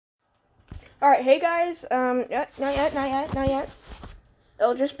Alright, hey guys, not yet.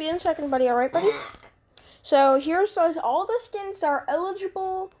 It'll just be in a second, buddy, alright, buddy? So, here's all the skins that are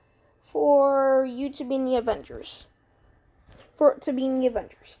eligible for you to be in the Avengers.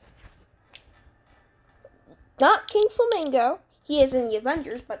 Not King Flamingo. He is in the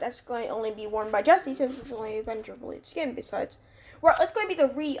Avengers, but that's going to only be worn by Jesse since it's only Avenger-related skin besides. Well, it's going to be the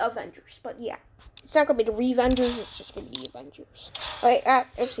re-avengers, but yeah. It's not going to be the re-avengers, it's just going to be the Avengers. Wait,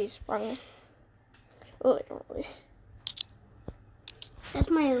 oopsies, wrong one. Literally. That's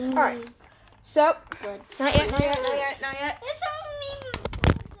my only. Alright. So, Good. Not yet. It's only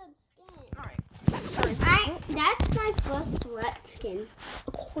Alright. That's my first sweat skin.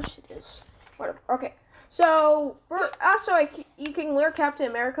 Of course it is. Whatever. Okay. So, you can wear Captain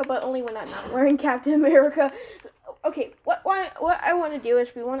America, but only when I'm not wearing Captain America. Okay, what I want to do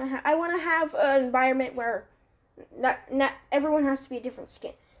is I want to have an environment where not everyone has to be a different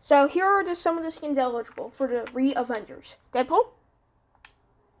skin. So here are some of the skins eligible for the re-avengers. Deadpool,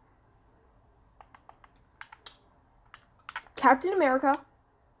 Captain America,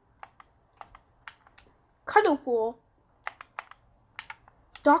 Cuddlepool,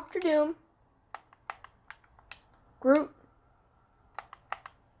 Doctor Doom, Groot,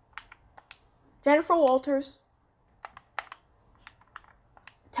 Jennifer Walters,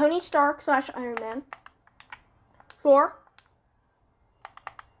 Tony Stark / Iron Man, Thor,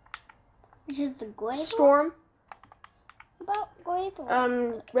 which is the great Storm, about great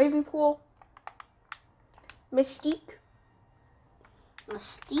Ravenpool, Mystique.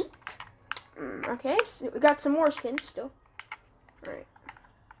 Okay, so we got some more skins still.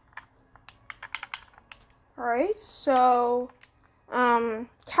 Alright, so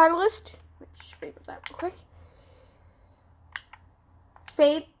Catalyst. Let me just favorite that real quick.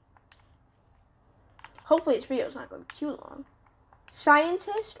 Fade. Hopefully this video is not going to be too long.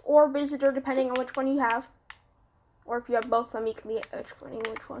 Scientist or Visitor, depending on which one you have. Or if you have both of them, you can be explaining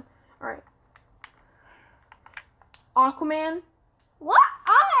which one. Alright. Aquaman. What?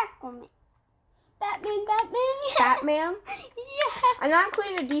 Aquaman? Batman? Yeah. Batman. Yeah. I'm not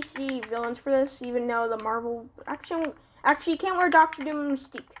including the DC villains for this, even though the Marvel actually you can't wear Doctor Doom and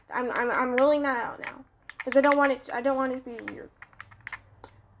Mystique. I'm ruling that out now because I don't want it to be weird.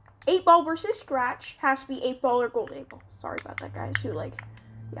 8-Ball versus Scratch has to be 8-Ball or Gold 8-Ball. Sorry about that, guys.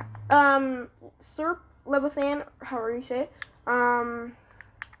 Yeah. Serp, Leviathan, however you say it. Alright,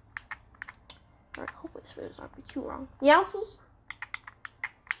 hopefully this video does not be too wrong. Meowscles,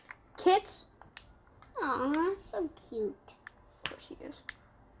 Kits. Aw, so cute. Of course he is.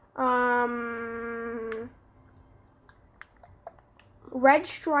 Red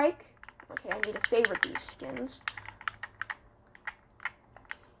Strike. Okay, I need to favorite these skins.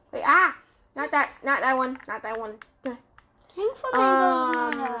 Wait, not that one. King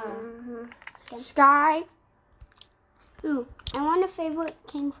Flamingo's not a Sky. Ooh, I want a favorite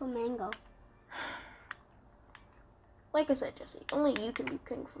King Flamingo. Like I said, Jesse, only you can be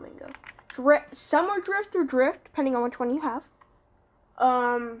King Flamingo. Summer Drift or Drift, depending on which one you have.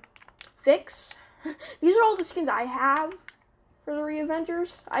 Fix. These are all the skins I have for the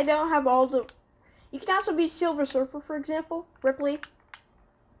re-avengers. I don't have all the. You can also be Silver Surfer, for example. Ripley.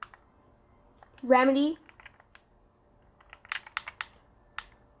 Remedy.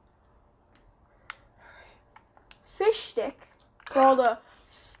 Fish Stick. For all the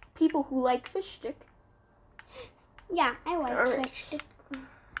people who like Fish Stick. Yeah, I like fish stick.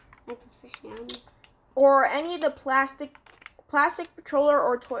 Like a fish now. Or any of the plastic patroller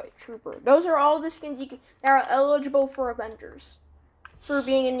or toy trooper. Those are all the skins that are eligible for Avengers. For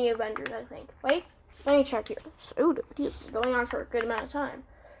being in the Avengers, I think. Wait, let me check here. So, the video's been going on for a good amount of time.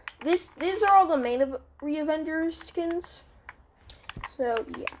 These are all the main re-Avengers skins. So,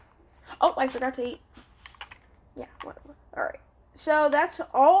 yeah. Oh, I forgot to eat. Yeah, whatever. Alright. So, that's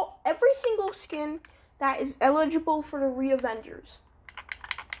every single skin that is eligible for the re-Avengers.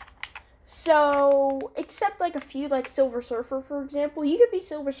 So, except like a few, like Silver Surfer, for example. You could be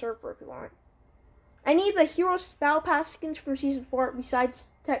Silver Surfer if you want. I need the Hero Battle Pass skins from Season 4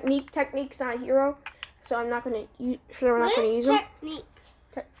 besides Technique. Technique's not a hero, so I'm not going to use them. Technique?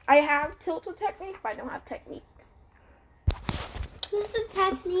 I have Tilted Technique, but I don't have Technique. Who's the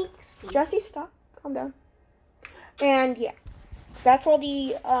Technique skin? Jesse, stop. Calm down. And, yeah. That's all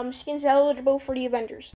the skins eligible for the Avengers.